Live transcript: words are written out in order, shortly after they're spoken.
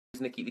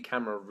going to keep the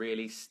camera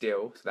really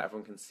still so that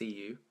everyone can see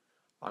you.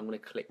 I'm going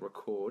to click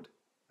record.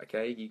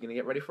 Okay, you going to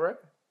get ready for it?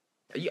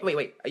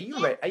 Wait. Are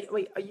you ready? Are you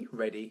ready? Are you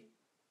ready?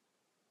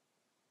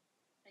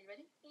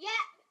 Yeah.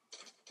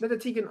 No,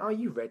 Tegan, are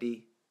you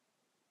ready?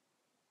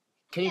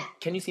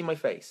 Can you see my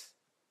face?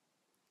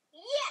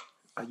 Yes.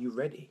 Are you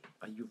ready?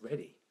 Are you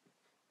ready?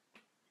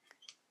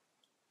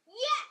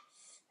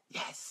 Yes.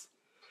 Yes.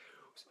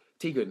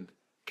 Tegan,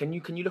 can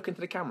you look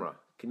into the camera?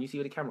 Can you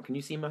see the camera? Can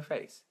you see my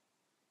face?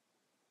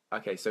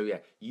 Okay, so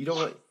you don't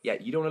want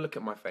you don't want to look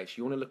at my face.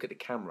 You want to look at the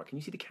camera. Can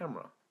you see the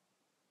camera?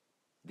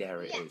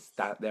 There it is.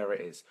 There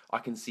it is. I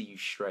can see you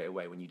straight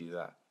away when you do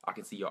that. I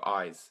can see your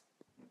eyes.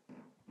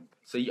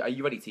 So are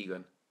you ready,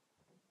 Tegan?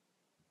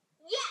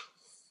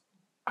 Yes.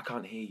 I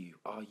can't hear you.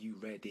 Are you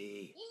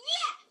ready?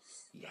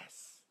 Yes.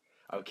 Yes.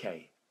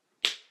 Okay.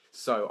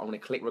 So I'm going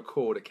to click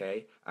record,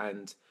 okay?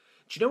 And do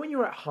you know when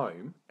you're at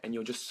home and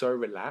you're just so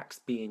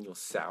relaxed, being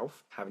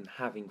yourself,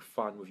 having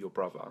fun with your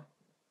brother?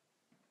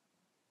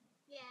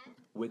 Yeah.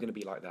 We're going to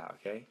be like that,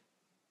 okay?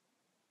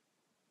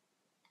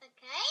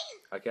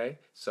 Okay. Okay?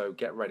 So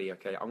get ready,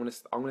 okay? I'm going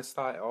to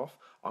start it off.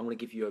 I'm going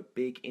to give you a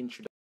big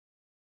introduction.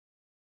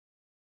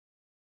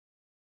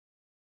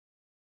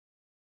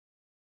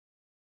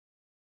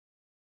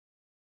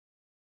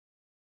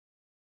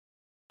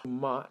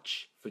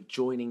 Much for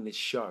joining this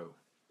show.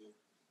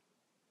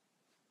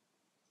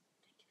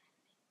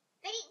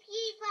 Thank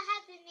you for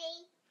having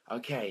me.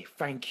 Okay,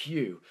 thank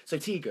you. So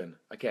Tegan,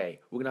 okay,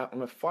 I'm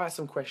gonna fire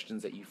some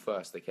questions at you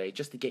first, okay,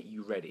 just to get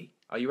you ready.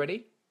 Are you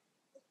ready?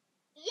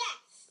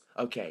 Yes.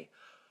 Okay,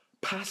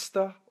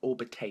 pasta or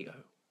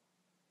potato?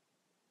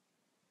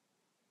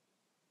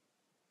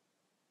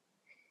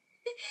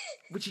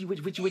 Which you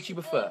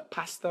prefer,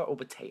 pasta or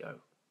potato?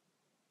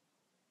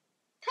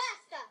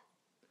 Pasta.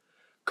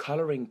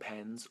 Coloring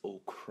pens or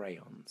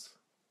crayons?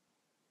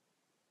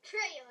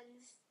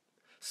 Crayons.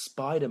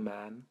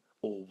 Spider-Man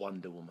or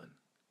Wonder Woman?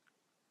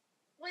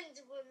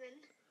 Wonder Woman.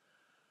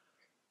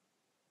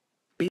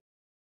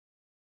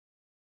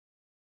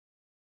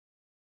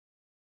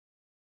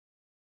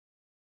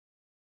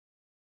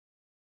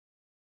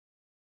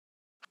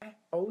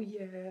 Oh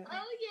yeah.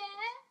 Oh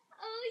yeah.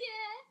 Oh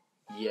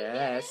yeah.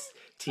 Yes,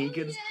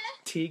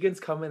 Tegan's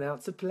coming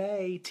out to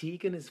play.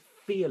 Tegan is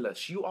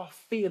fearless. You are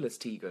fearless,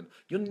 Tegan.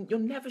 You're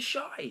never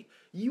shy.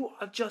 You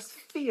are just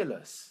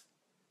fearless.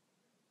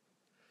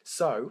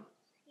 So,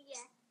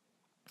 Yeah.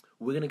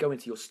 we're going to go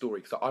into your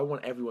story because I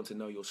want everyone to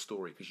know your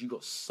story because you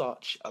got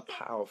such a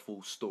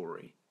powerful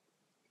story.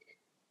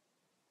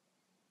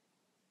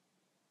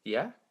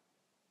 Yeah?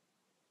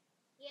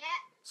 Yeah.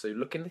 So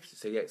look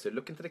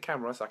into the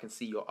camera so I can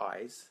see your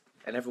eyes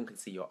and everyone can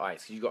see your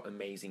eyes because you got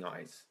amazing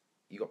eyes.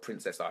 You got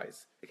princess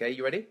eyes. Okay,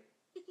 you ready?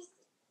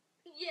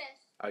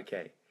 Yes.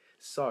 Okay.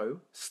 So,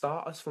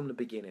 start us from the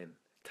beginning.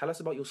 Tell us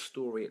about your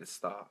story at the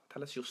start.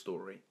 Tell us your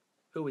story.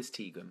 Who is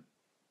Tegan?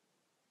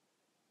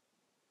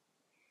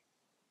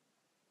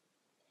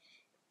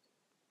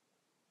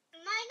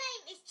 My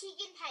name is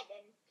Tegan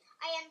Helen.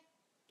 I am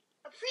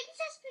a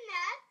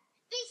princesspreneur,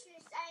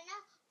 business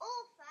owner,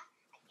 author,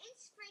 and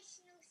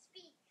inspirational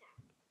speaker.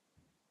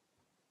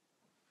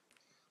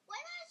 When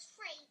I was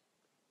 3,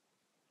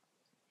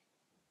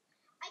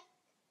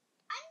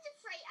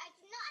 I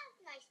did not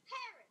have nice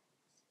parents,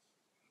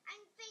 and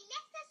they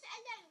left us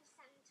alone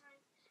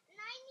sometimes, and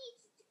I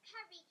needed to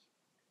carry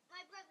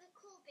my brother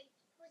Corbin,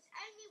 who was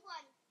only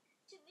one,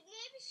 to the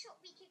nearest shop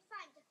we could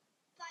find to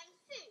find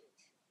food.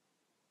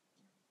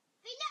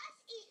 They let us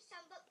eat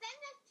some, but then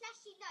the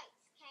flashy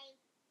lights came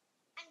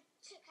and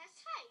took us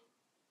home.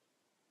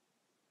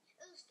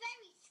 It was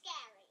very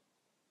scary.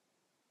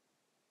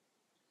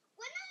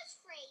 When I was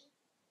 3,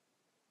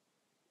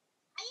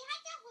 I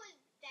had a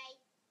holiday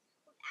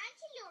with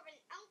Auntie Laura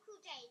and Uncle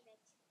David.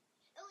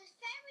 It was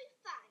very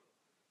fun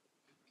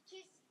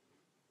because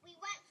we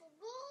went for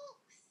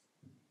walks,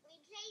 we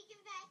played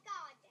in their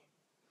garden.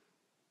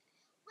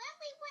 When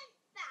we went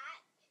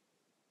back,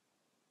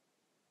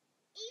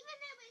 even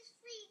though it was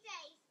 3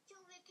 days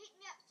till they picked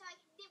me up so I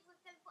could live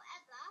with them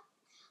forever,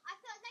 I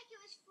felt like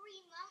it was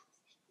 3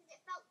 months because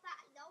it felt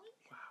that long.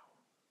 Wow.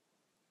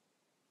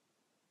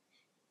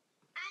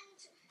 And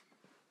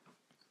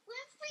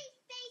when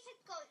 3 days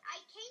had gone,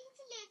 I came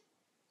to live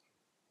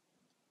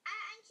at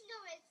Auntie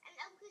Laura's and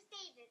Uncle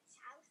David's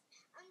house.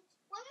 And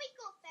when we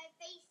got there,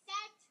 they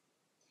said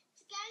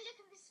to go and look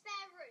in the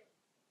spare room.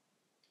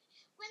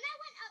 When I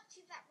went up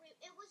to that room,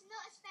 it was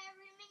not a spare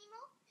room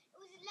anymore. It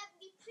was a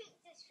lovely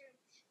princess room.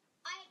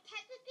 I had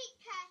Peppa Pig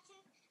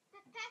curtains,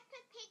 the Peppa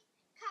Pig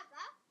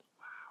cover,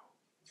 Wow.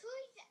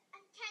 toys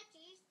and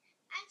teddies,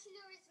 Auntie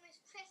Laura's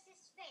most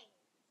precious thing.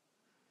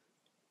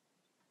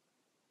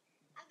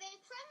 And they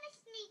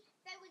promised me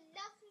they would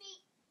love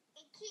me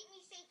and keep me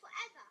safe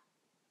forever.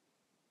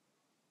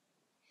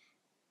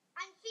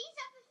 And these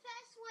are the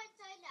first words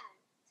I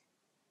learned.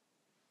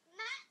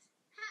 Mat,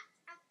 hat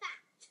and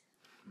fat.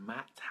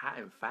 Matt, hat,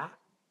 and fat?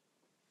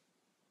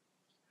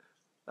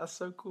 That's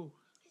so cool.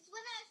 Because when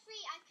I was 3,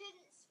 I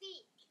couldn't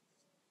speak.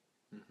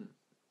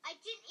 I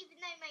didn't even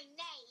know my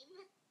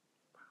name.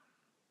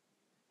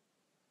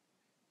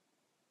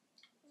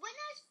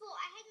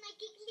 had my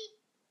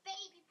giggly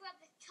baby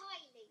brother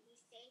Tyler, you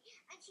see,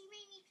 and he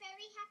made me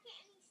very happy,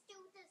 and he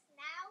still does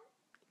now.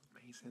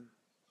 Amazing.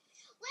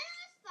 When I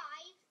was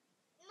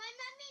 5, my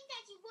mummy and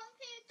daddy went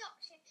for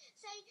adoption,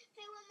 so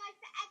they were my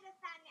forever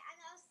family, and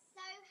I was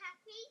so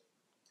happy.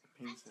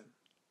 Amazing.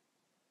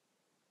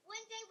 And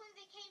one day when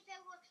they came,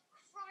 they were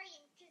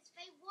crying because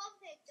they won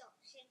the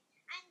adoption.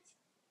 And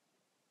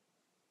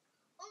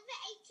on the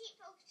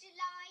 18th of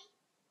July,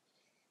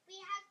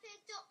 we had the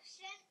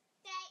adoption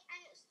day,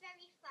 and it was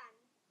very fun.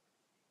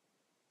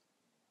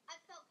 I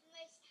felt the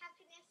most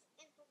happiness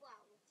in the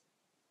world.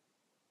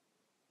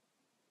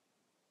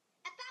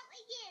 About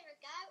a year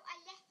ago, I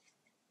left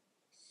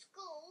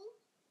school,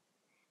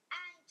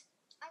 and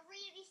I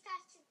really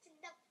started to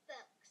love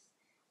books.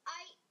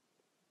 I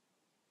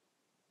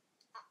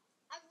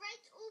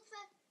read all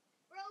the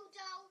Roald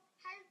Dahl,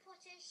 Harry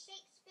Potter,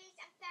 Shakespeare's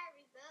and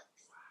fairy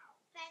books. Wow.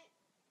 Then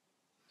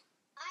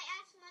I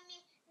asked my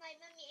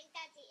mummy and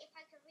daddy if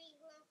I could read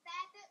one of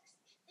their books.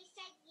 They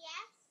said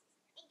yes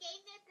and gave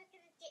me a book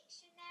and a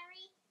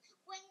dictionary.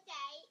 One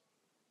day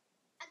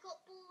I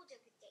got bored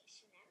of a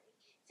dictionary,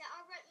 so I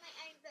wrote my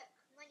own book,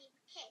 Money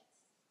for Kids.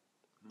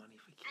 Money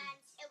for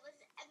And kids. it was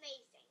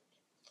amazing.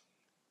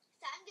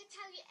 So I'm going to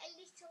tell you a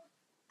little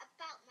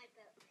about my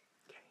book.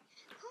 Okay.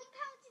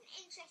 Compounding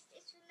interest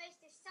is the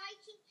most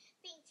exciting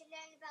thing to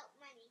learn about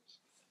money.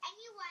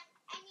 Anyone,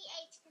 any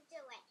age can do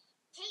it.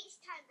 Takes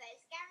time, but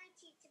it's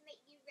guaranteed to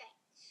make you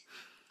rich.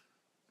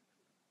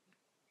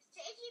 So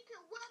if you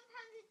put £1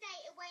 a day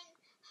away in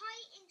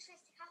high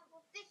interest account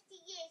for 50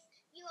 years,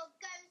 you are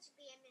going to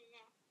be a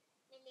millionaire.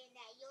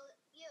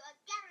 You are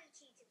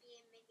guaranteed to be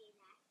a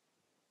millionaire.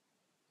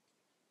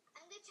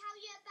 I'm going to tell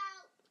you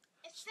about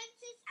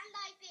expenses and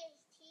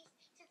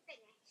liabilities to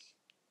finish.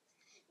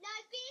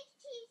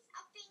 Liabilities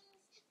are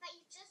things that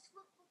you just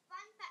want for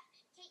fun that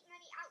take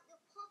money out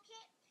your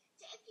pocket.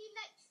 So if you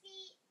like to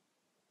see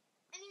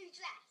a new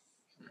dress,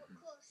 what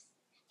costs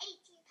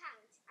 £18,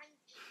 and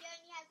you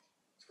only have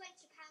 £20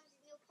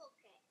 in your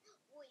pocket,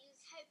 or you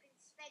was hoping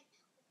to spend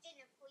on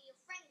dinner for your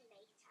friend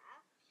later,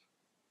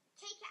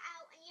 take it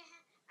out and you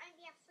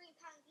only have £3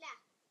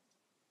 left.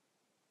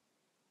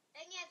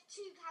 Then you have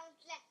 £2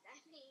 left,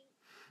 and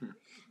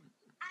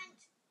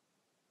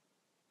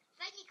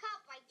then you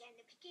can't buy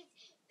dinner because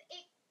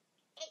it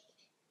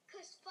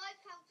costs £5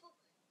 for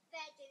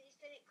their dinners,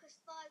 then it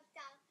costs £5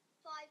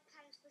 for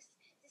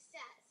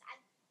desserts, and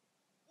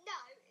no,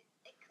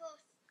 it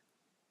costs.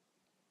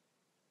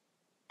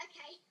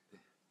 Okay.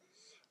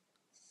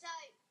 So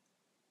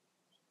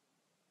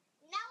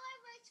now I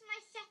wrote my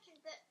second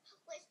book, which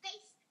is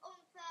based on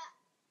the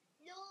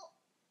law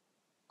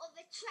of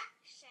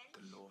attraction.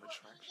 The law of What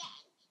attraction.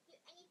 you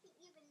get, anything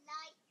you would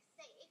like.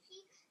 So if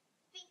you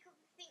think of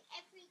a thing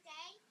every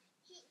day,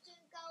 keep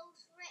doing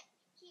goals for it,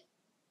 keep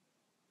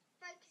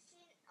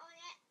focusing on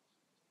it,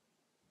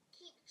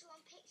 keep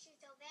drawing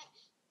pictures of it,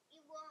 you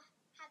will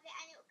have it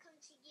and it will come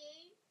to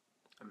you.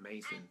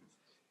 Amazing. And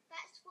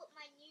that's what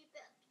my new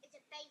book is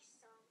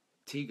based on.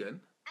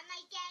 Tegan. And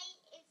my game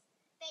is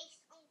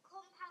based on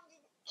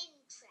compounding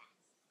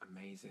interest.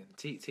 Amazing. It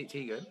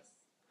Tegan. is.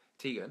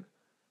 Tegan,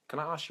 can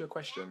I ask you a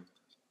question?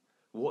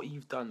 What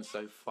you've done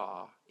so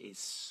far is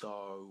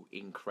so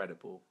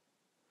incredible.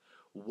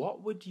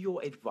 What would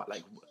your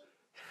advice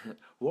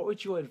what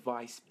would your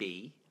advice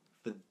be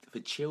for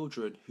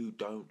children who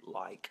don't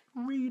like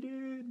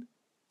reading?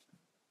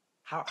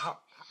 How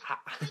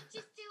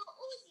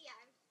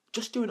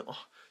Just do audio.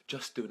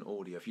 just do an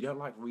audio. If you don't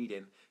like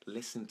reading,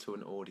 listen to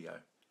an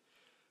audio.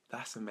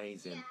 That's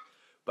amazing. Yeah.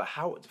 But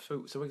so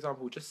for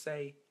example, just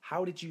say,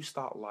 how did you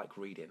start like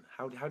reading?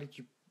 How did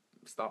you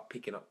start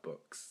picking up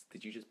books?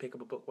 Did you just pick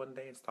up a book one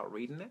day and start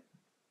reading it?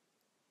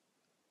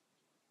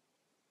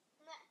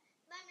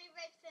 Mummy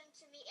read them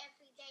to me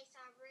every day, so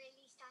I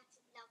really started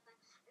to love them.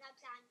 And I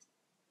planned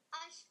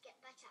I should get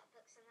better at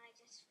books, and I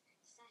just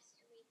started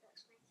to read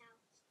books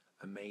myself.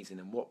 Amazing.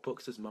 And what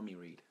books does Mummy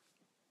read?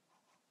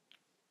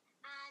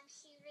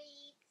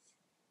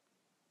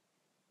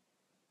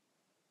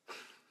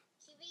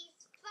 She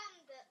reads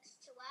fun books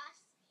to us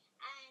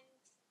and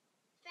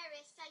very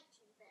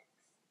exciting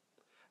books.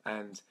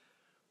 And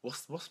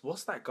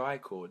what's that guy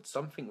called?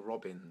 Something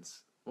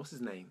Robbins. What's his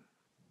name?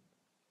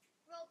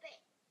 Robert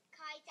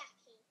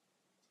Kiyosaki.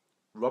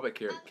 Robert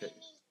Mummy Kiyosaki.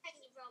 means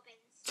Tony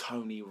Robbins.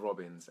 Tony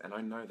Robbins. And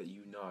I know that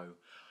you know,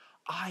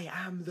 I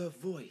am the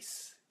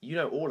voice. You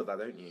know all of that,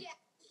 don't you? Yes.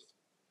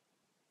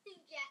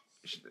 Yes.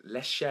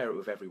 Let's share it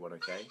with everyone,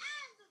 okay? I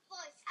am the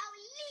voice. I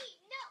will lead,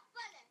 not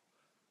follow.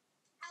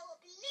 I will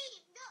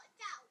believe, not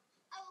doubt.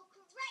 I will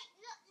create,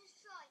 not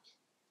destroy.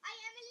 I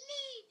am a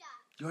leader.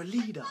 You're a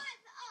leader.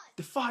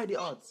 Defy the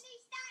odds.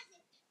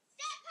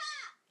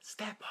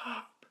 Step up. Step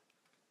up.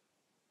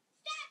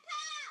 Step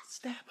up.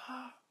 Step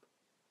up.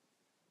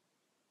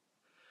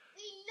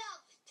 We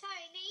love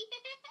Tony.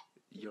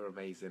 You're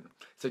amazing.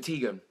 So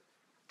Tegan,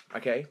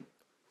 okay,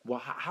 well,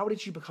 how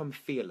did you become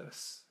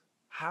fearless?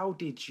 How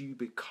did you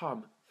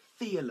become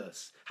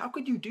fearless? How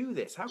could you do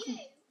this? How can You.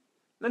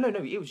 No,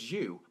 it was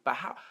you. But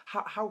how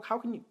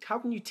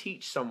can you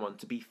teach someone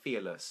to be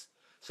fearless?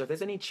 So if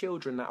there's any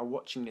children that are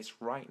watching this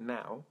right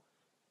now,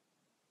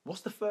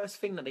 what's the first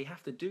thing that they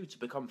have to do to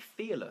become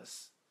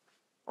fearless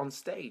on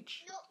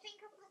stage? Not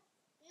think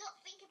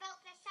about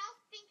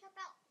themselves. Think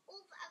about all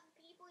the other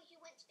people who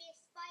want to be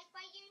inspired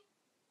by you.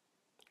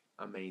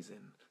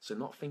 Amazing. So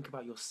not think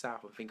about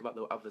yourself and think about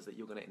the others that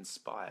you're going to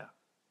inspire.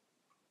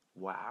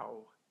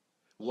 Wow.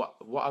 What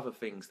other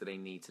things do they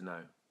need to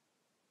know?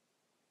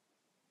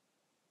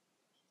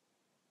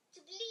 To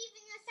believe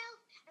in yourself,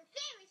 and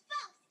fear is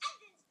false,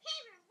 evidence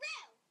pure and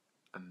real.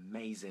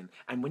 Amazing.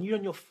 And when you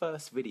done your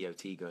first video,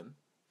 Tegan,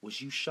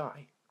 was you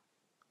shy?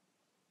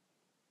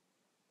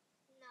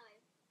 No,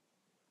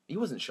 You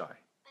wasn't shy.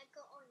 I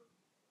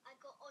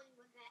got on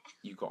with it.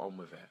 You got on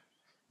with it.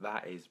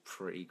 That is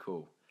pretty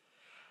cool.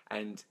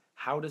 And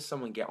how does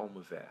someone get on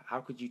with it? How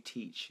could you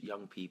teach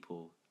young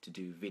people to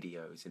do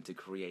videos and to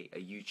create a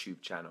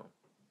YouTube channel?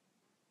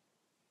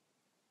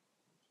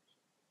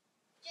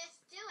 Just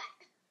do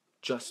it.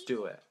 Just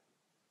do it.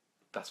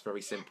 That's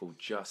very simple.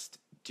 Just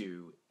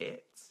do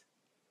it.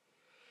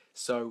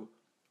 So,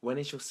 when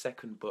is your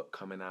second book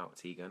coming out,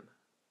 Tegan?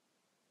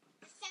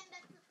 December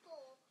the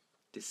 4th.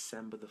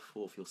 December the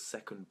 4th, your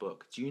second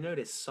book. Do you know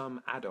there's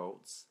some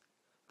adults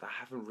that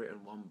haven't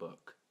written one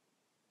book?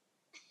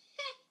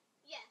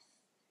 Yes.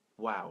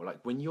 Wow,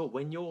 like when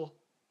you're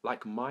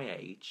like my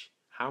age,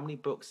 how many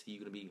books are you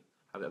gonna be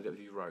have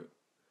you wrote?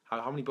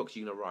 How many books are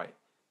you gonna write?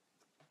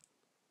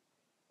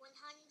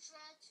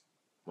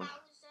 100,000.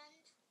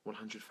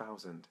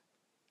 100,000.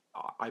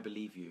 I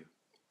believe you.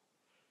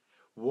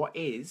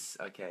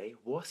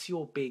 What's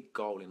your big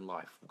goal in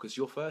life? Because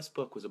your first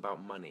book was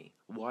about money.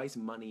 Why is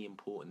money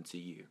important to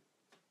you?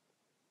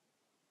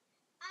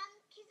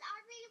 Because I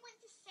really want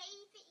to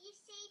save it, you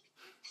see,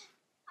 because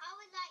I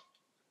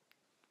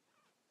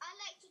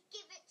like to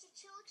give it to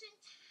children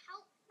to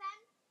help them.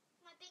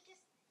 My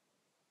biggest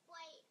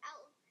way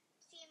out of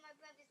seeing my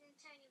brothers and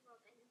Tony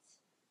Robbins.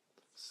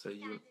 So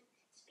you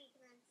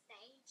Speaking on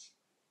stage.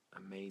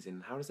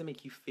 Amazing. How does it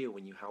make you feel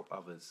when you help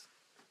others?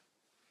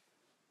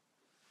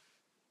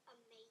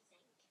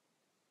 Amazing.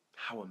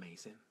 How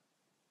amazing?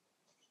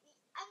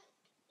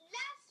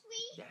 Last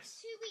week,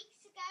 Yes. 2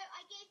 weeks ago,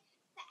 I gave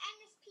the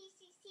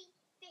NSPCC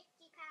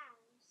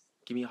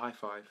 £50. Give me a high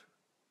five.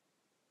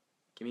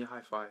 Give me a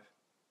high five.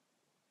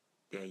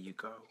 There you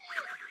go.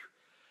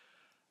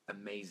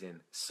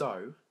 Amazing.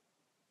 So,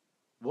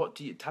 what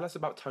do you tell us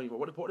about Tony?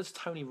 What does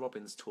Tony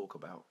Robbins talk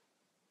about?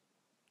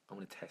 I'm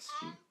going to test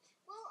you.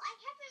 Well, I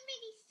haven't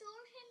really saw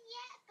him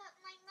yet, but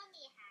my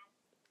mummy has.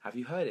 Have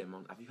you heard him?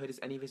 Have you heard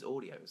any of his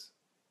audios?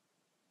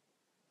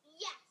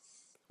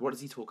 Yes. What does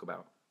he talk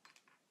about?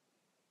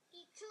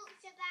 He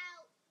talks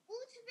about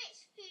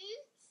water-rich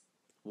foods.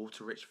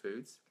 Water-rich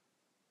foods.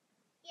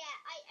 Yeah,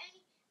 I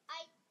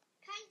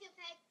kind of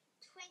had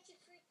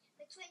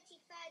the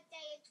 23rd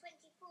day and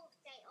 24th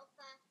day of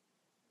the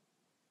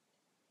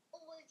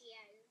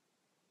audio.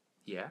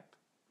 Yeah.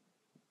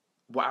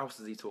 What else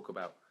does he talk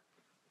about?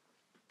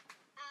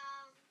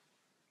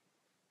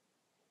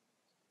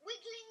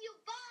 Wiggling your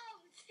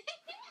bums.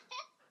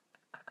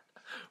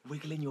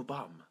 Wiggling your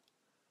bum.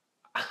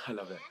 I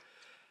love it.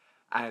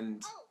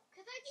 And Oh,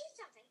 could I do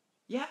something?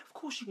 yeah, of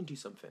course you can do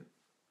something.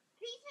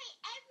 Please make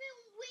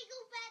everyone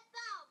wiggle their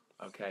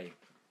bums. Okay.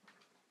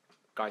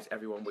 Guys,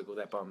 everyone wiggle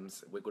their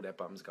bums. Wiggle their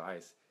bums,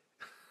 guys.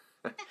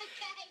 Okay.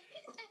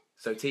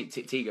 So,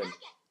 Tegan.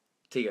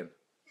 Tegan.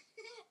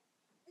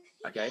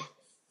 Okay.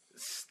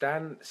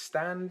 Yes.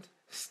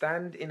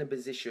 Stand in a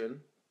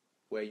position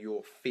where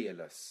you're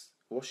fearless.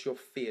 What's your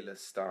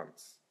fearless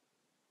stance?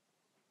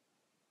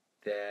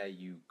 There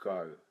you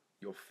go.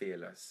 You're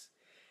fearless.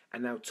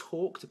 And now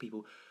talk to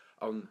people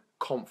on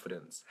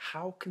confidence.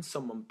 How can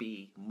someone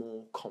be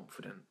more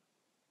confident?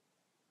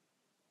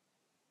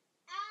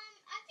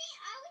 I think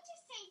I would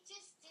just say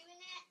just doing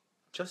it.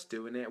 Just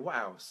doing it. What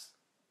else?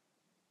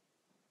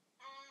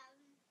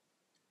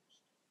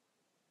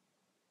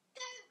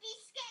 Don't be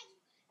scared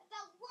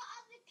about what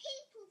other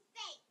people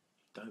think.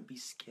 Don't be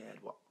scared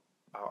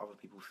about other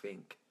people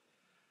think.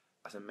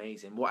 That's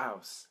amazing. What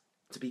else?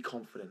 To be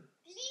confident.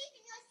 Believe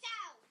in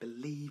yourself.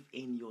 Believe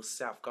in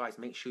yourself. Guys,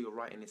 make sure you're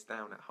writing this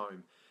down at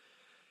home.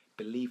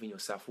 Believe in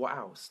yourself. What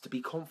else? To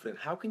be confident.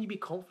 How can you be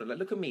confident? Like,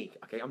 look at me.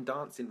 Okay, I'm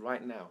dancing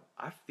right now.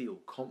 I feel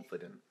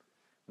confident.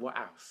 What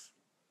else?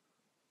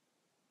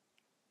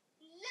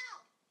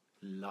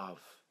 Love.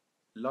 Love.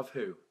 Love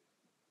who?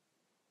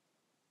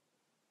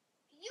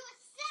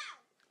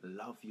 Yourself.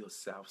 Love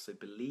yourself. So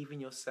believe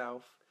in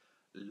yourself.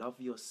 Love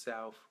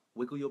yourself.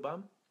 Wiggle your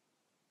bum.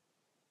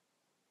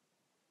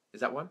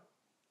 Is that one?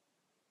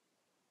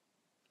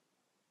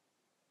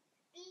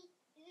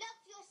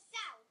 Love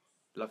yourself.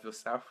 Love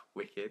yourself.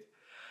 Wicked.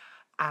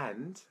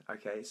 And,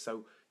 okay,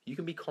 so you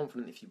can be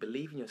confident if you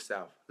believe in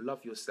yourself,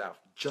 love yourself,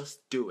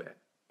 just do it.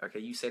 Okay,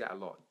 you say that a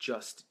lot.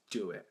 Just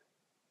do it.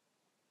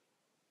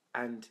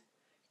 And,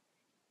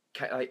 is it...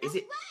 Work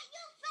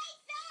your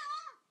face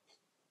off.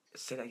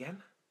 Say that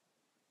again?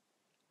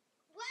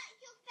 Work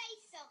your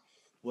face off.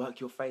 Work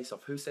your face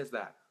off. Who says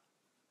that?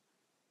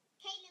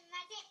 Caleb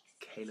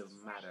Maddox. Caleb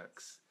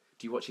Maddox.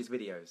 Do you watch his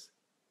videos?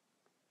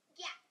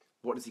 Yeah.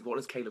 What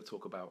does Caleb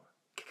talk about?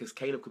 Because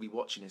Caleb could be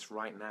watching this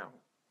right now.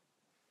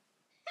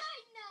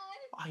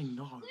 I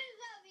know. Wouldn't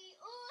that be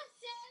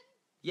awesome?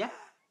 Yeah,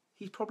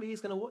 he probably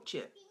is going to watch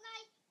it.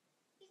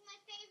 He's my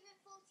favourite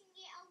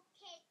 14-year-old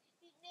kid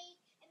who's made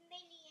 $1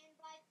 million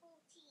by 14.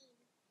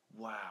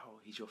 Wow,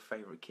 he's your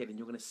favourite kid, and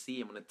you're going to see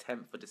him on the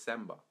 10th of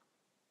December.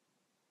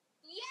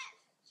 Yes.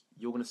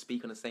 You're going to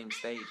speak on the same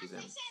stage as I'm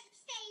him. going to share the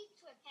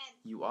stage with him.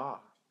 You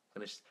are.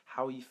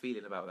 How are you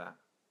feeling about that?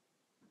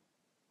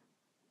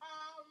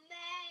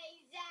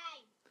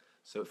 Amazing.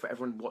 So for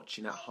everyone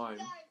watching at home,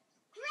 Crazy.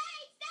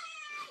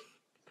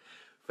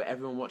 for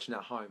everyone watching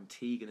at home,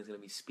 Tegan is going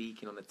to be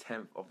speaking on the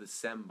 10th of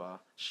December,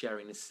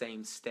 sharing the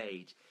same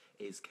stage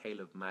as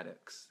Caleb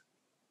Maddox.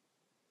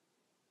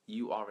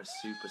 You are a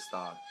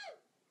superstar.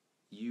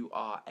 You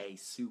are a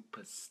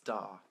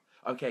superstar.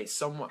 Okay,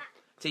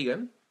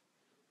 Tegan?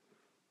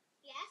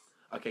 Yes?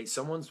 Okay,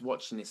 someone's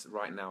watching this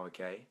right now,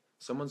 okay?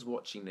 Someone's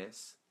watching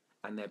this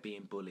and they're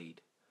being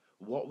bullied.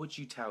 What would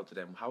you tell to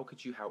them? How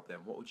could you help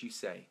them? What would you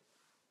say?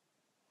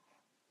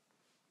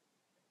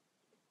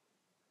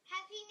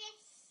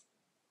 Happiness.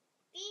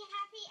 Be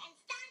happy and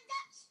stand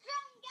up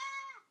stronger.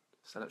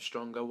 Stand up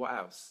stronger. What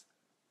else?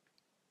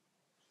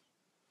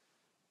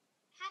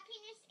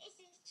 Happiness is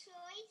a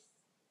choice.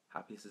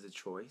 Happiness is a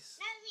choice.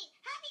 No, I mean,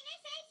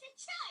 happiness is a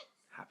choice.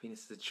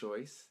 Happiness is a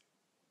choice.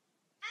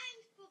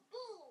 And the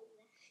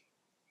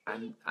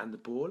ball. And the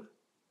ball?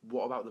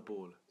 What about the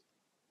ball?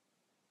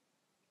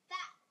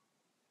 That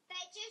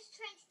they're just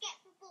trying to get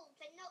the ball.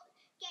 They're not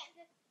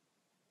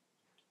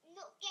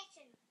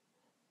getting.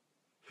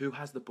 Who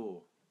has the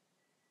ball?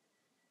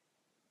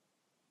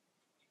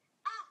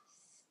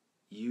 Us.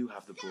 You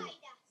have the ball. Side us.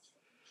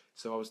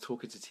 So I was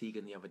talking to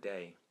Tegan the other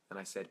day, and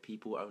I said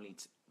people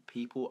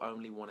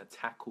only want to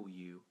tackle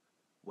you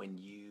when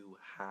you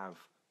have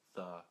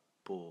the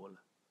ball.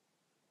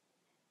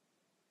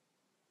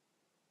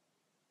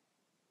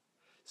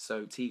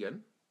 So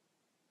Tegan,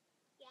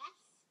 Yes.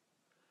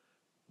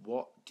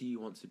 what do you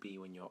want to be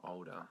when you're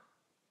older?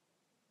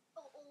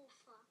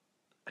 Author.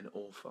 An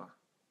author.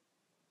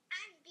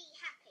 And be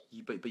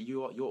happy. But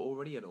you're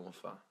already an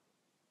author.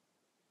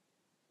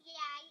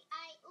 Yeah,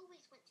 I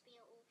always want to be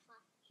an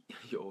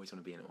author. You always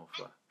want to be an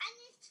author. And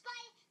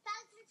inspire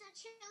thousands of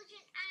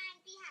children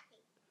and be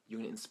happy. You're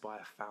going to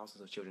inspire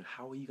thousands of children.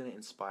 How are you going to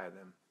inspire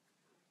them?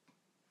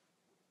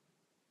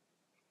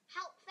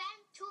 Help them,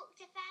 talk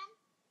to them.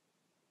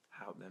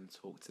 Help them,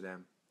 talk to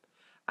them.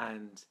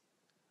 And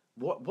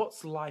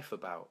what's life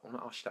about? I want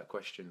to ask you that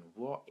question.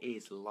 What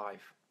is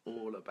life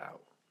all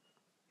about?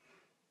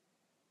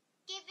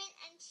 Giving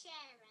and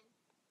sharing.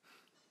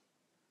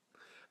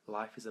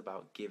 Life is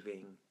about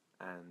giving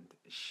and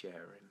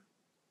sharing.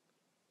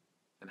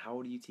 And how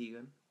old are you,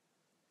 Tegan?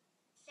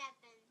 7.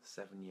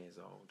 7 years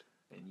old.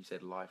 And you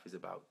said life is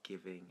about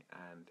giving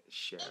and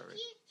sharing.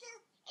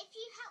 If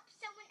you help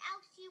someone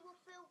else, you will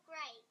feel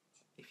great.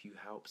 If you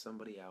help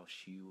somebody else,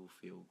 you will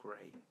feel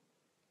great.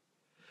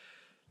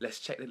 Let's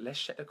check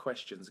the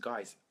questions,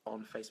 guys,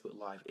 on Facebook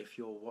Live. If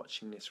you're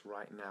watching this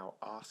right now,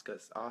 ask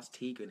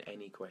Tegan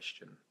any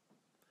question.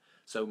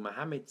 So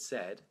Mohammed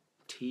said,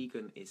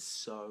 Tegan is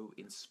so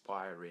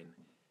inspiring,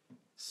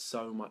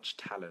 so much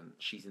talent.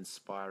 She's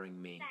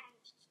inspiring me.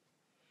 Thanks.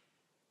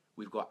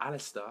 We've got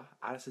Alistair.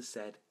 Alistair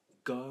said,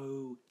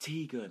 go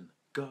Tegan,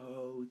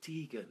 go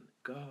Tegan,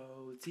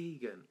 go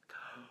Tegan,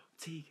 go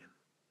Tegan.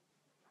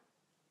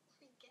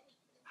 Okay.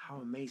 How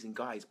amazing,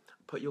 guys.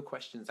 Put your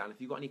questions down. If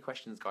you've got any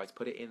questions, guys,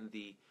 put it in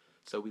the...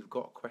 So we've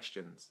got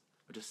questions.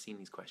 I've just seen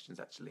these questions,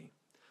 actually.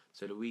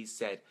 So Louise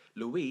said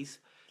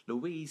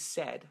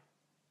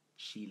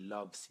she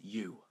loves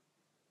you.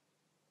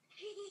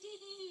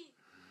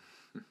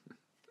 I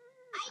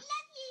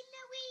love you,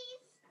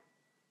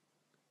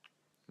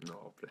 Louise.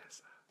 Oh,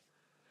 bless her.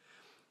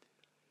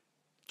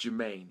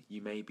 Jermaine,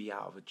 you may be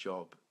out of a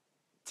job.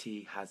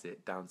 T has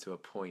it down to a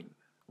point.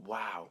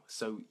 Wow.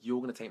 So you're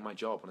going to take my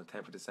job on the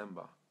 10th of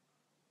December.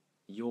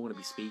 You're going to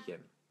be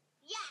speaking.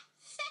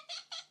 Yes.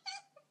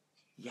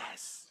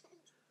 Yes.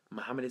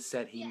 Mohammed has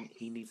said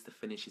he needs to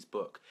finish his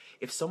book.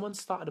 If someone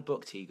started a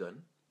book,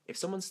 Tegan, if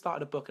someone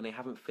started a book and they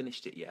haven't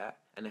finished it yet,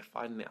 and they're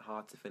finding it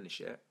hard to finish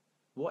it,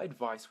 what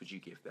advice would you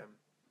give them?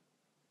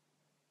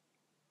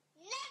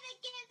 Never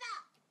give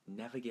up.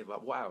 Never give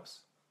up. What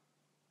else?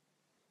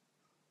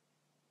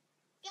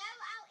 Go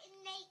out in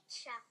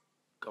nature.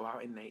 Go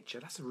out in nature.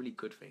 That's a really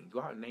good thing.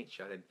 Go out in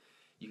nature, then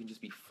you can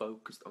just be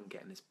focused on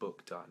getting this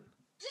book done.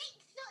 Drink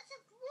lots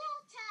of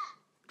water.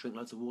 Drink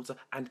loads of water.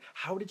 And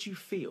how did you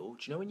feel?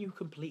 Do you know when you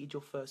completed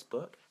your first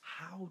book?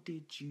 How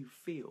did you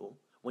feel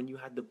when you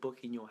had the book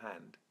in your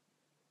hand?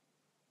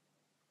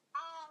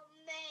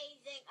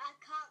 Amazing. I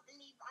can't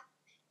believe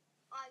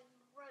I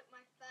wrote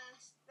my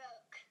first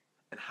book.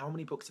 And how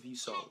many books have you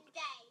sold?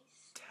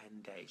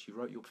 10 days. 10 days. You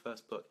wrote your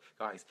first book.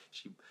 Guys,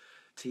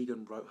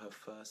 Tegan wrote her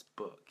first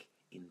book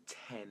in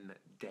 10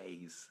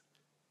 days.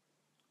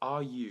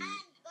 Are you... And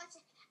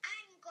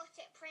got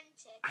it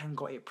printed. And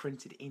got it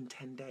printed in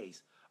 10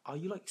 days. Are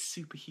you like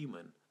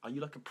superhuman? Are you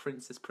like a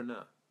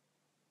princesspreneur?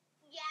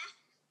 Yeah.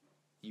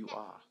 You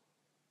Definitely. are.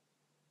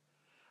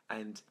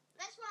 And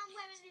That's why I'm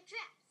wearing the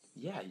dress.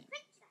 yeah,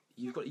 Princess.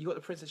 you got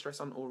the princess dress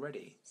on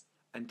already.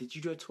 And did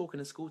you do a talk in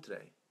the school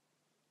today?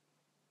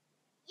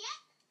 Yep.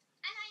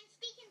 And I'm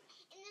speaking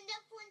in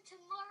another one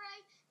tomorrow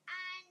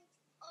and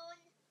on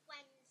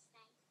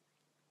Wednesday.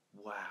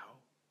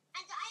 Wow.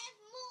 And I have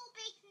more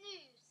big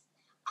news.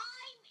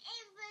 I'm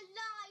in the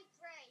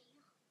library.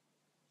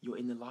 You're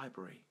in the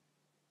library.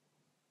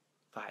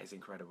 That is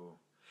incredible.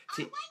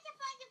 I went to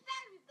find a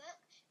fairy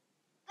book,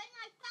 but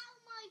I found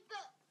my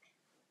book.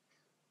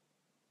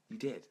 You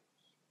did?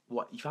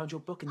 What? You found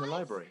your book in the I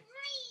library?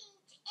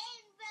 screamed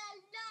in the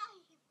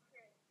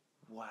library.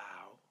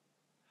 Wow.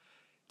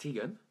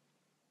 Tegan,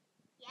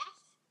 Yes?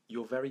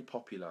 you're very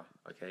popular,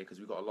 okay, because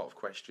we've got a lot of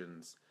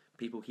questions.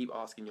 People keep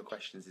asking your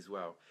questions as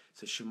well.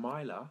 So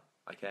Shamila,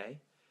 okay,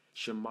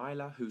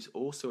 Shamila, who's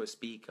also a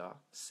speaker,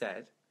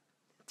 said,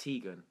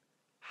 Tegan,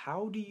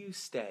 how do you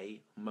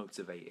stay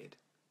motivated?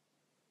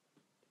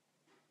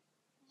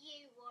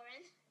 You,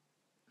 Warren.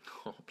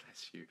 Oh,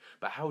 bless you.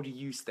 But how do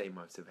you stay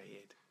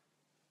motivated?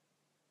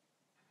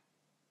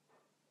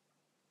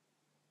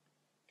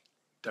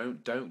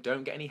 Don't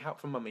get any help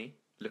from mummy.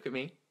 Look at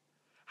me.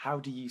 How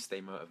do you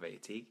stay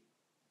motivated, Teague?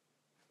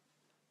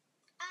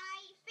 I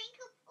think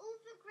of all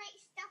the great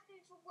stuff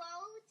in the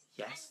world.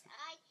 Yes.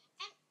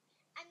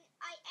 And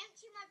I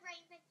empty my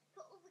brain and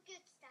put all the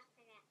good stuff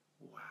in it.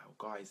 Wow,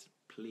 guys,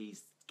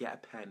 please get a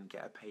pen,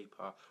 get a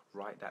paper,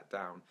 write that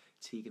down.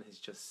 Tegan has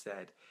just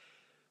said.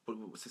 But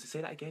so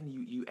say that again.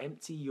 You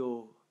empty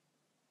your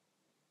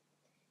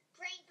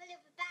Brain full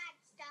of the bad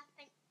stuff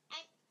and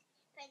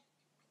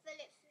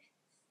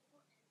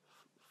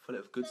full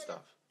of good full stuff.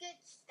 of good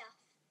stuff.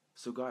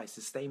 So guys,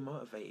 to stay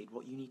motivated,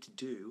 what you need to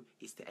do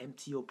is to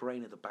empty your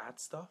brain of the bad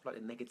stuff, like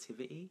the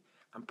negativity,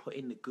 and put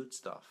in the good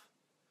stuff.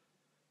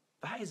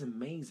 That is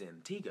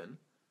amazing, Tegan.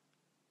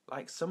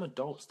 Like some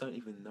adults don't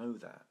even know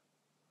that.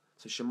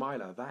 So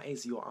Shamila, that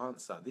is your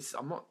answer.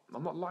 I'm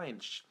not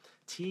lying.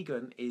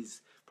 Tegan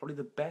is probably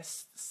the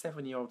best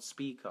 7-year-old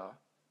speaker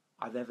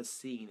I've ever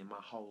seen in my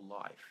whole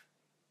life.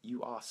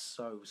 You are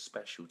so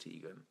special,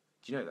 Tegan.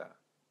 Do you know that?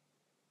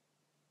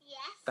 Yes.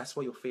 That's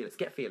why you're fearless.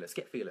 Get fearless.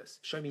 Get fearless.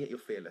 Show me that you're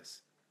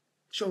fearless.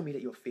 Show me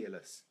that you're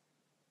fearless.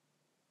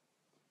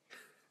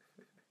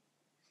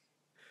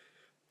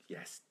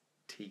 Yes,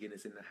 Tegan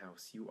is in the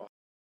house. You are.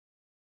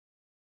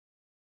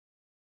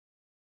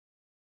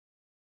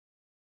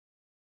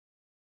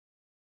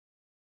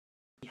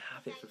 You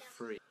have it for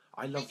free.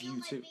 I love And you're you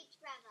my too. big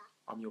brother.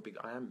 I'm your big.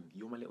 I am.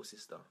 You're my little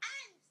sister.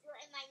 And you're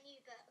in my new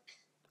book.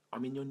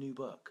 I'm in your new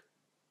book.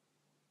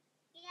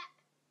 Yep.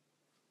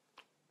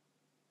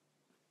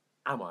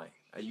 Am I?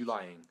 Are you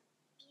lying?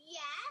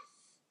 Yes.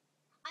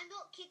 I'm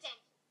not kidding.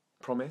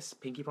 Promise?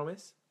 Pinky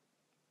promise?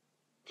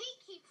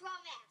 Pinky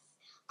promise.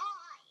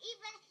 I'll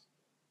even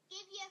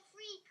give you a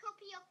free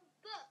copy of the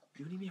book.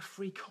 You give me a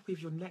free copy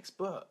of your next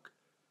book.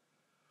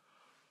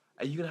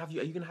 Are you gonna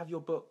have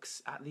your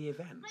books at the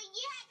event? But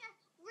you had to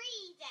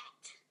read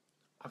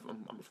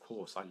it. Of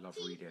course, I love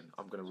reading.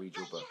 I'm gonna read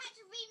your But book. you had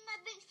to read my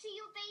books to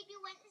your baby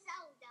when it's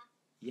older.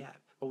 Yeah.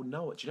 Oh,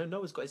 Noah. Do you know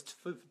Noah's got his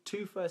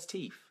two first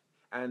teeth,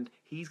 and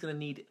he's gonna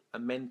need a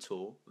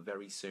mentor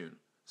very soon.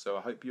 So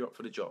I hope you're up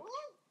for the job.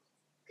 Ooh,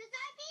 could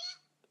I be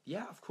it?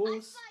 Yeah, of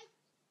course.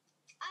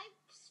 I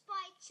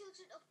inspired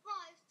children of 5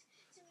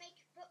 to make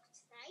a book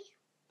today.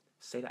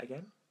 Say that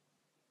again.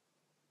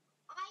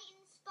 I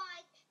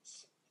inspired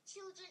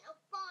children of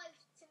 5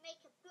 to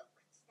make a book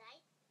today.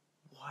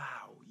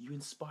 Wow, you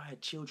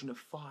inspired children of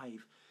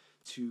 5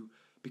 to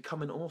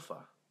become an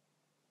author.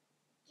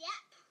 Yep.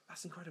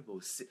 That's incredible.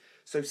 Sit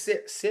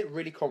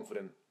really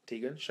confident,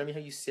 Tegan. Show me how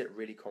you sit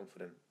really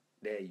confident.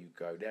 There you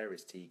go. There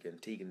is Tegan.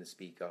 Tegan the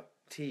speaker.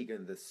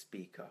 Tegan the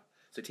speaker.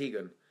 So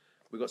Tegan,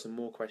 we've got some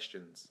more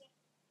questions.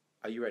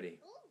 Are you ready?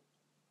 Ooh.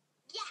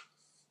 Yes.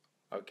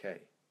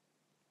 Okay.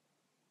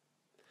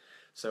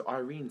 So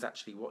Irene's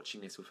actually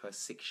watching this with her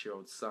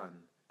 6-year-old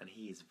son, and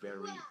he is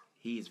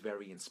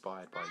very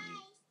inspired by you.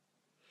 Hi.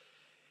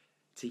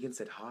 Tegan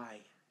said hi.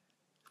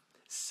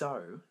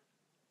 So,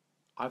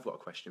 I've got a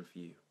question for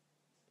you.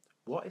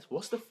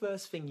 What's the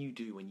first thing you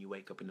do when you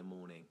wake up in the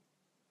morning?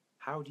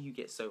 How do you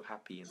get so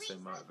happy and so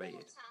Drink my motivated?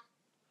 water.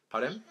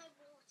 Pardon? Drink my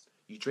water.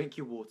 You drink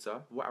your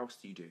water. What else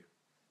do you do?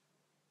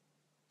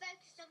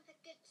 Focus on the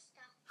good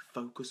stuff.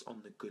 Focus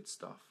on the good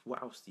stuff.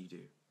 What else do you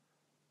do?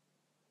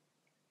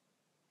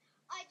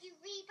 I do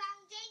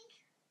rebounding.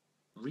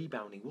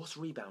 Rebounding. What's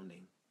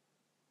rebounding?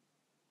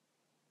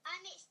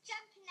 And it's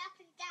jumping up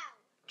and down.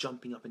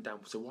 Jumping up and down.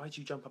 So why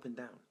do you jump up and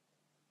down?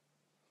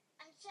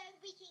 And so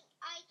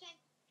I can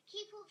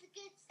keep all the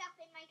good stuff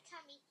in my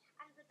tummy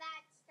and the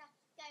bad stuff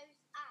goes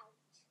out.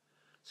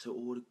 So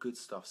all the good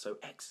stuff. So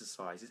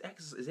exercise.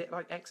 Is it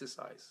like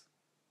exercise?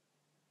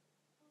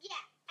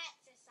 Yeah,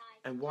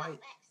 exercise. And why- Love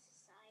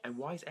exercise. And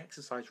why is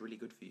exercise really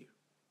good for you?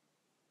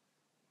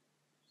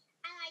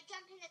 And I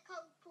jump in a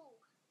cold pool.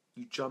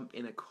 You jump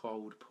in a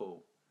cold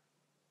pool.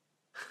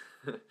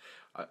 It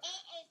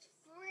is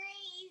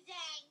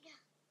freezing.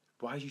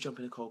 Why do you jump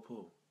in a cold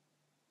pool?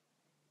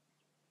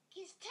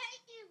 Because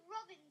Tony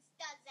Robbins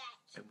does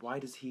it. And why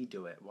does he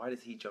do it? Why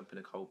does he jump in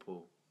a cold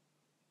pool?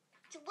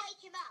 To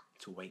wake him up.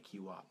 To wake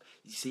you up.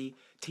 You see,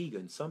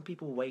 Tegan, some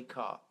people wake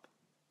up,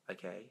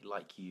 okay,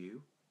 like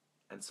you,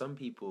 and some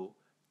people,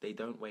 they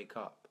don't wake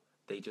up.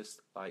 They just,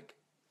 like,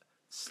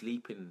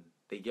 sleeping.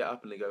 They get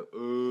up and they go,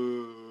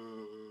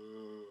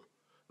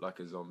 like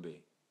a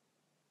zombie.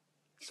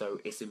 So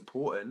it's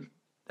important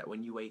that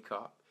when you wake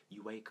up,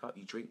 you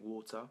drink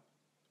water.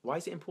 Why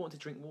is it important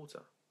to drink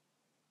water?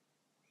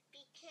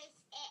 Because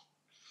it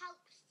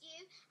helps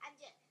you, and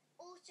it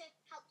also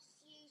helps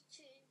you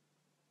to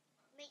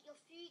make your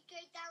food go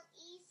down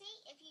easy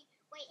if you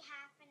wait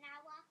half an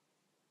hour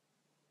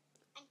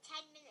and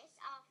 10 minutes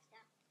after.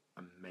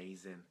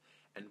 Amazing.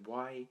 And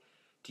why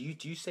do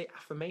you say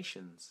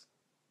affirmations?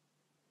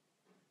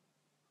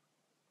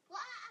 What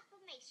are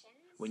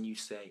affirmations? When you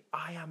say,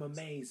 I am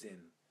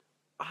amazing,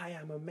 I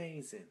am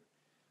amazing,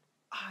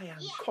 I am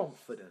Yes.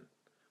 confident.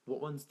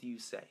 What ones do you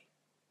say?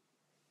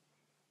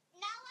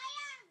 Now I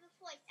am the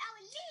voice. I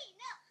will lead,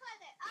 not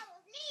follow. I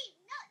will lead,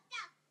 not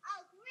down. I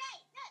will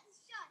create, not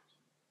destroy.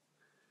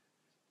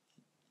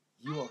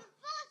 You I are am a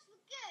force for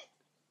good.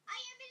 I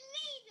am a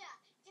leader.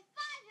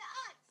 Defy the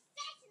odds.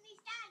 Certainly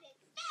standing.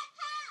 Step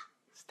up.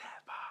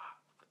 step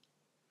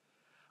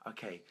up.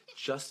 Okay,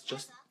 just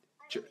Never.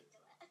 I ju- always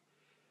do it.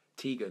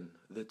 Tegan,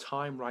 the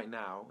time right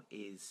now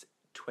is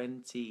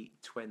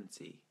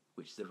 2020,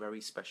 which is a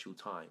very special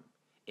time.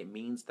 It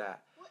means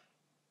that What?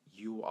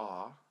 you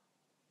are,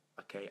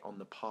 okay, on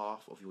the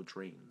path of your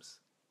dreams.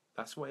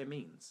 That's what it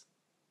means.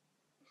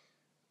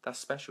 That's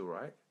special,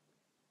 right?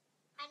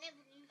 I never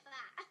knew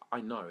that.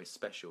 I know, it's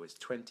special. It's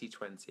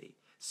 2020.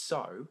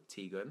 So,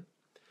 Tegan,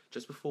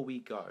 just before we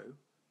go,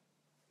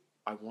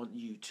 I want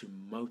you to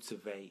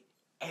motivate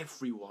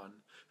everyone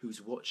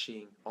who's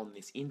watching on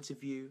this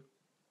interview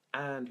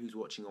and who's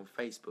watching on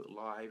Facebook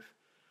Live.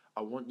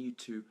 I want you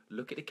to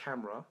look at the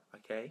camera,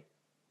 okay?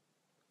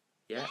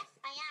 Yeah? Yes,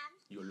 I am.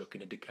 You're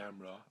looking at the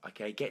camera,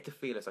 okay? Get to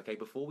feel us, okay?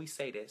 Before we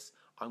say this,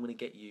 I'm going to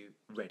get you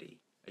ready.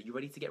 Are you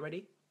ready to get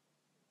ready?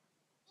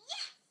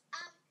 Yes.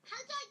 How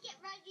do I get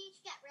ready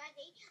to get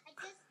ready? I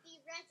just be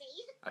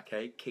ready.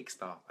 Okay,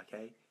 kickstart,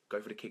 okay?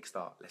 Go for the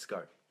kickstart. Let's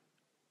go.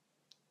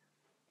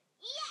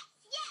 Yes,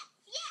 yes,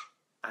 yes.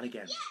 And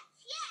again. Yes,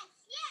 yes,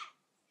 yes.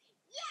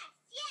 Yes,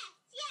 yes,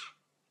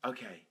 yes.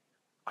 Okay,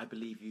 I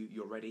believe you.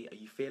 You're ready. Are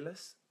you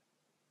fearless?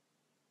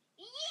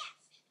 Yes.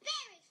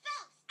 Fear is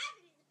false.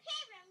 Evidence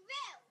appearing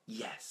real.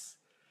 Yes.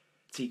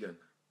 Tegan.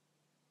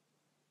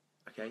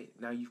 Okay,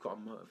 now you've got to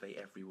motivate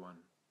everyone.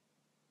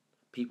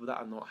 People that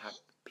are not happy.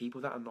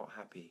 People that are not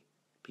happy.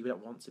 People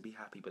that want to be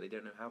happy, but they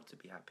don't know how to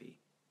be happy.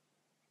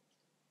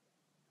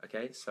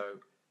 Okay,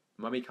 so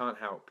mummy can't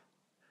help.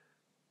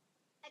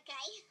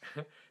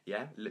 Okay.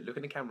 Yeah, look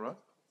in the camera.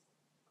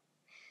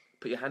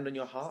 Put your hand on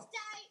your heart. So,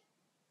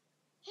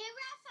 here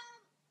are some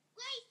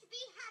ways to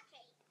be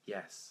happy.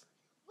 Yes.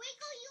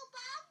 Wiggle your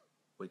bum.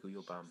 Wiggle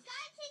your bum.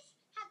 Scientists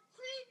have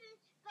proven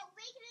that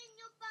wiggling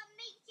your bum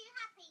makes you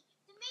happy.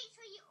 So make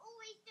sure you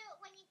always do it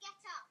when you get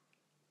up.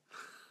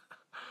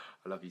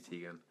 I love you,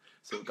 Tegan.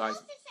 So, And guys.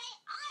 also say,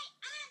 I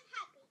am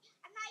happy.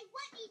 And I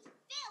want you to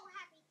feel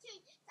happy too.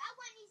 So I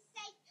want you to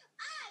say,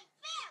 I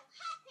feel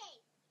happy.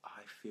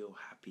 I feel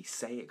happy.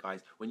 Say it,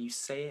 guys. When you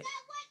say it. So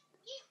I want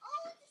you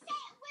all to say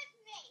it with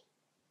me.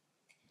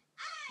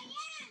 I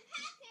am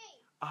happy.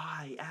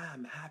 I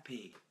am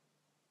happy.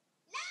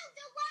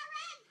 Louder,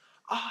 Warren.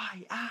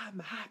 I am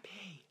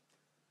happy.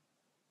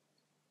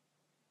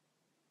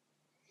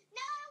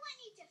 Now I want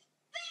you to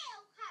feel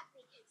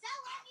happy. So I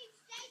want you to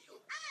say,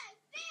 I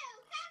feel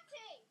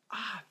happy.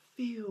 I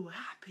feel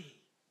happy.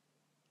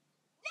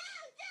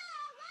 Louder,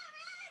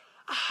 Warren.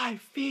 I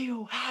feel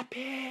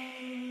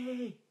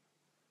happy.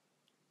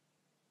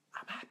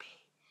 I'm happy.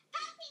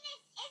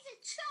 Happiness is a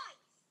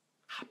choice.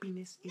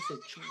 Happiness is No a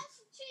one else choice.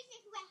 can choose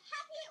if we're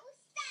happy or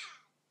sad.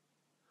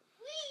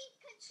 We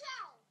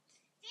control.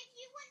 So if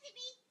you want to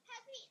be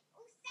happy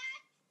or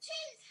sad,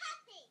 choose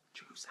happy.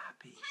 Choose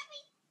happy.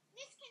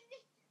 Happiness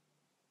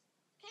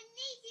can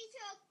lead you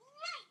to a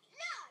great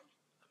life.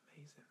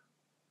 Amazing.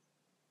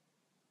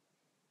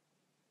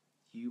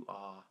 You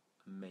are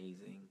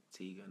amazing,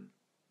 Tegan.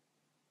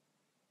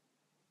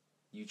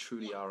 You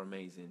truly Yes. are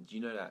amazing. Do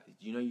you know that?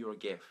 Do you know you're a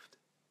gift?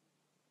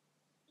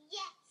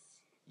 Yes.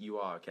 You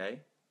are,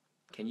 okay?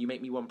 Can you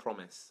make me one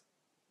promise?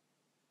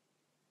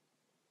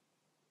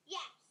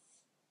 Yes.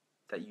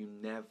 That you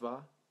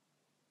never,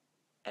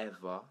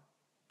 ever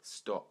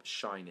stop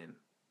shining.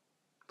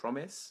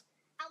 Promise?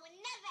 I will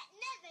never,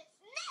 never,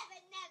 never,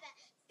 never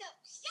stop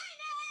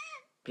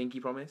shining. Pinky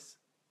promise?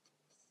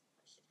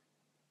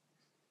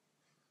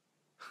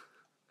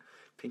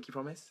 Pinky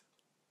promise?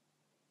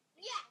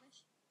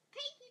 Yes.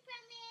 Pinky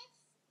promise.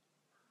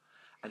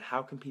 And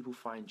how can people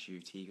find you,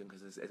 Tegan?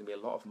 Because there's going to be a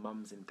lot of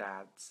mums and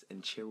dads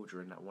and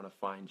children that want to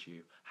find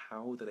you.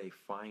 How do they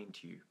find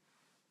you?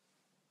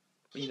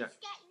 Kids You know,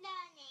 get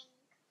learning.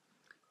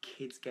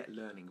 Kids Get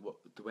Learning.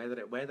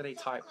 Where do they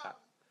type that?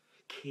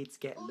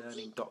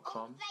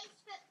 Kidsgetlearning.com. On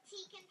Facebook,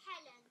 Tegan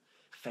Helen.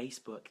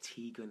 Facebook,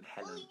 Tegan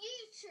Or Helen.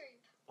 YouTube.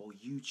 Or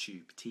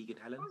YouTube, Tegan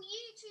Helen. Or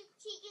YouTube,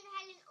 Tegan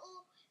Helen.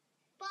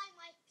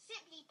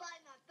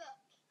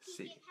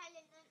 Tegan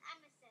Helen on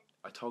Amazon.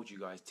 I told you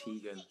guys,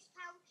 Tegan. For £6,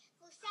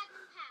 for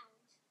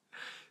 £7.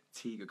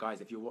 Tegan,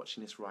 guys, if you're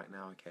watching this right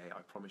now, okay,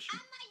 I promise you.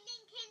 And my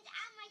LinkedIn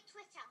and my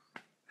Twitter.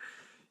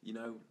 You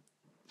know,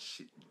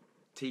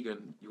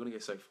 Tegan, you're gonna go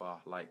so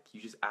far. Like,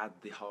 you just add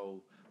the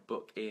whole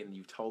book in.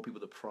 You've told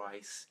people the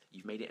price.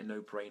 You've made it a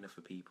no-brainer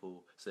for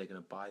people, so they're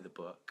gonna buy the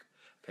book.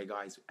 Okay,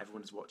 guys,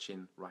 everyone's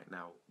watching right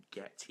now.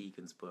 Get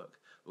Tegan's book.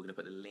 We're gonna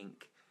put the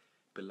link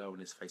below in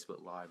his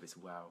Facebook Live as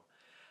well.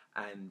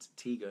 And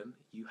Tegan,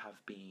 you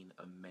have been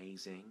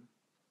amazing,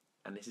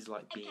 and this is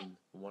like being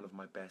one of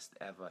my best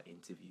ever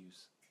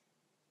interviews.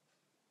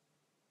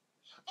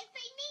 If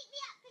they meet me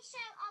at the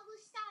show, I will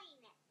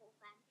sign it for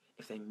them.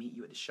 If they meet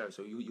you at the show,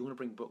 so you want to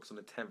bring books on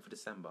the 10th of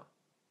December?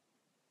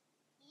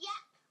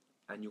 Yep.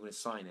 And you're going to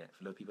sign it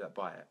for the people that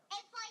buy it?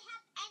 If I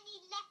have any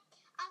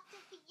left after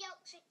the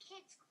Yorkshire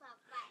Kids Club,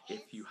 that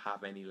is. If you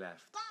have any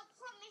left. But I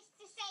promise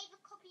to save a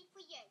copy for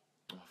you.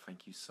 Oh,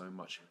 thank you so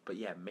much. But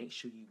yeah, make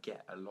sure you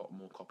get a lot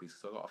more copies,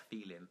 because I've got a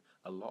feeling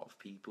a lot of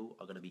people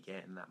are going to be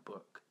getting that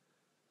book.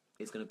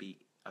 It's going to be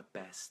a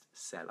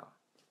bestseller.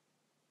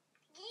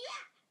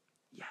 Yeah.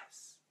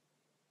 Yes.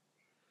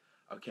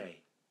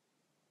 Okay.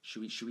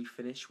 Should we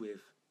finish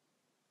with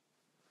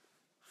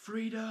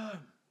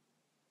freedom?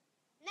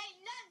 No,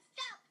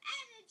 non-stop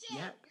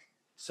energy. Yep.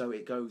 So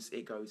it goes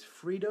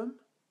freedom.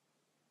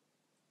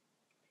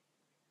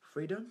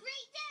 Freedom. Freedom.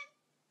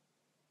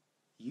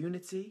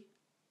 Unity.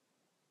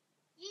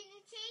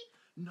 Unity.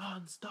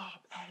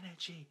 Non-stop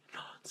energy.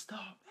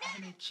 Non-stop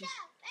energy.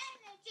 Non-stop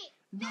energy.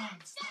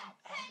 Non-stop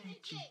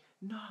energy.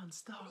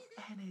 Non-stop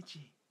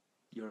energy.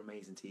 You're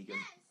amazing, Tegan.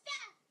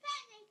 Non-stop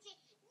energy.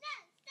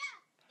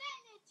 Non-stop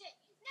energy.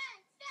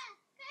 Non-stop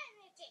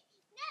energy.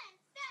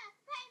 Non-stop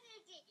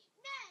energy.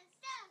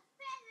 Non-stop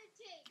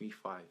energy. Give me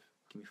 5.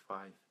 Give me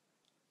 5.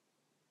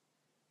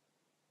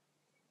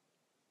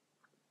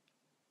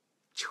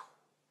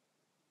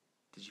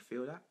 Did you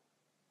feel that?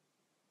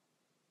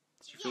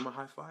 Did you feel my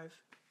high five?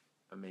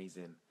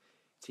 Amazing.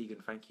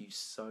 Tegan, thank you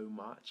so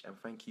much, and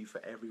thank you for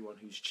everyone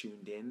who's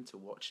tuned in to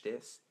watch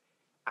this.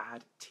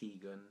 Add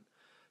Tegan's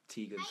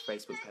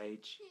Facebook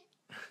page.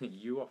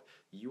 You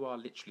are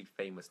literally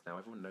famous now.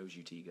 Everyone knows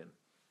you, Tegan.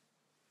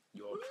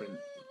 You're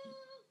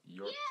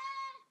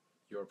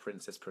a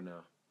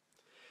princesspreneur.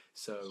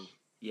 So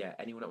yeah,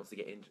 anyone that wants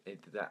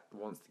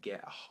to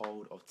get a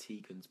hold of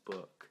Tegan's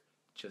book,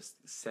 just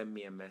send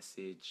me a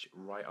message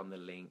right on the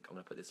link. I'm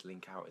gonna put this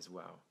link out as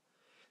well.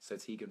 So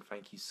Tegan,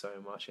 thank you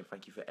so much, and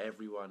thank you for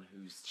everyone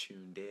who's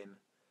tuned in.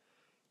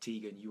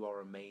 Tegan, you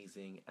are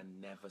amazing, and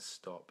never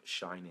stop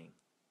shining.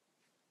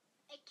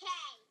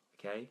 Okay.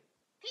 Okay?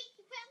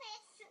 Pinky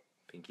promise.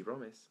 Pinky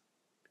promise.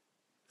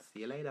 See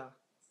you later.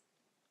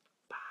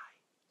 Bye.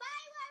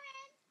 Bye,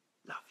 Warren.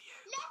 Love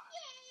you. Love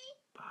you.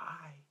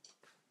 Bye.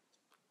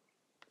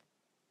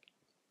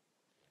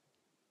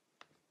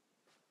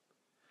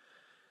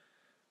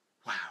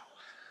 Wow.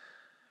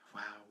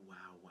 Wow,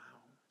 wow, wow.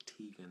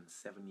 Tegan,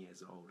 7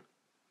 years old.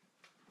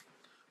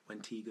 When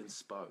Tegan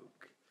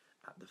spoke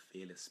at the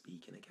Fearless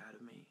Speaking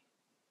Academy,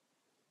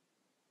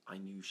 I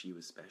knew she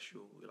was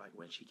special. Like,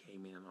 when she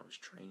came in and I was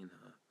training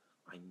her,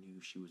 I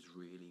knew she was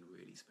really,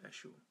 really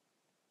special.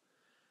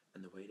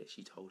 And the way that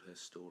she told her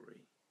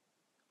story,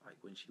 like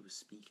when she was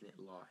speaking it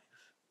live,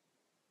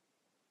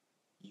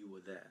 you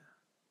were there.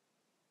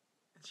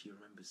 And she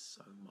remembers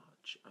so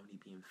much, only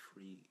being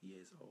 3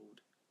 years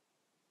old.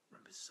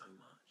 Remembers so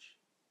much.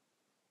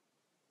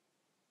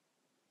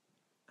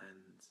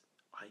 And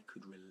I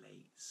could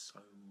relate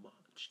so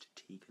much to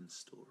Tegan's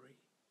story.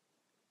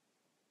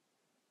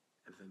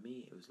 And for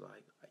me, it was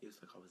like I was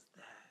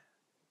there.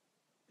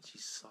 And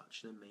she's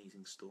such an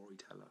amazing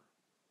storyteller.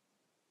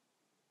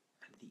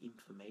 And the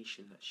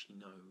information that she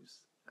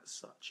knows at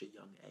such a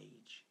young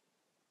age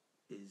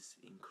is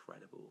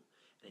incredible.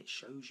 And it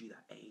shows you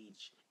that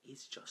age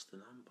is just a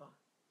number.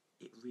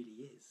 It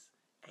really is.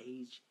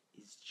 Age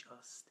is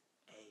just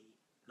a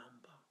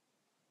number.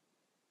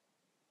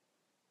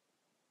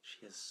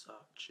 She has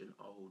such an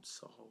old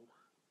soul.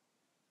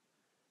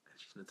 And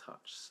she's going to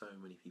touch so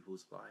many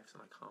people's lives,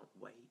 and I can't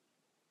wait.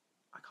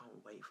 I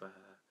can't wait for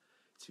her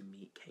to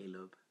meet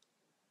Caleb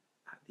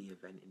at the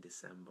event in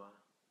December.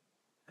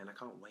 And I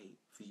can't wait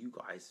for you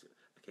guys,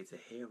 to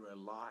hear her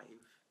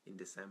live in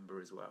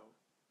December as well.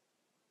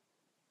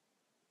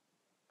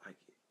 Like,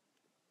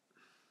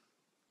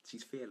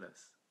 she's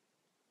fearless.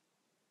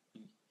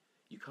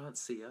 You can't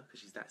see her because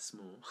she's that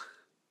small,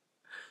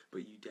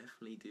 but you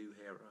definitely do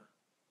hear her,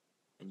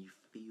 and you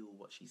feel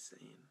what she's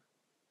saying.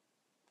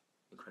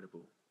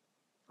 Incredible.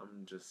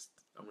 I'm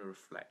gonna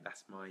reflect.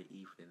 That's my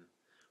evening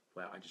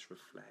where I just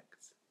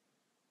reflect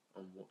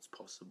on what's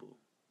possible.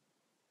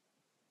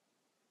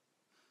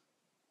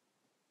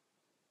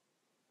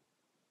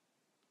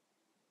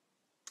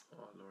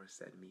 Oh, Laura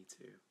said, me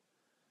too.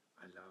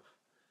 I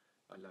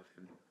love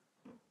him.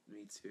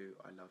 Me too.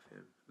 I love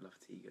him. Love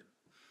Tegan.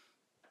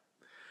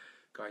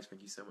 Guys,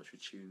 thank you so much for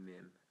tuning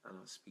in, and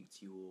I'll speak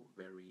to you all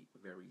very,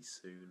 very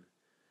soon.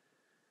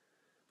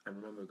 And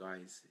remember,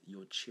 guys,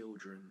 your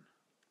children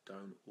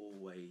don't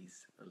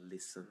always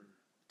listen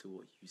to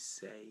what you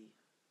say,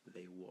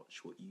 they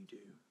watch what you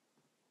do.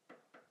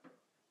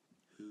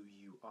 Who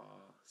you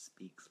are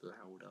speaks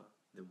louder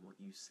than what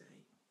you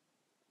say.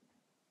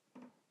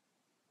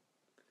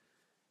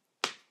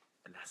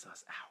 And that's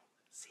us out.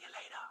 See you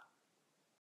later.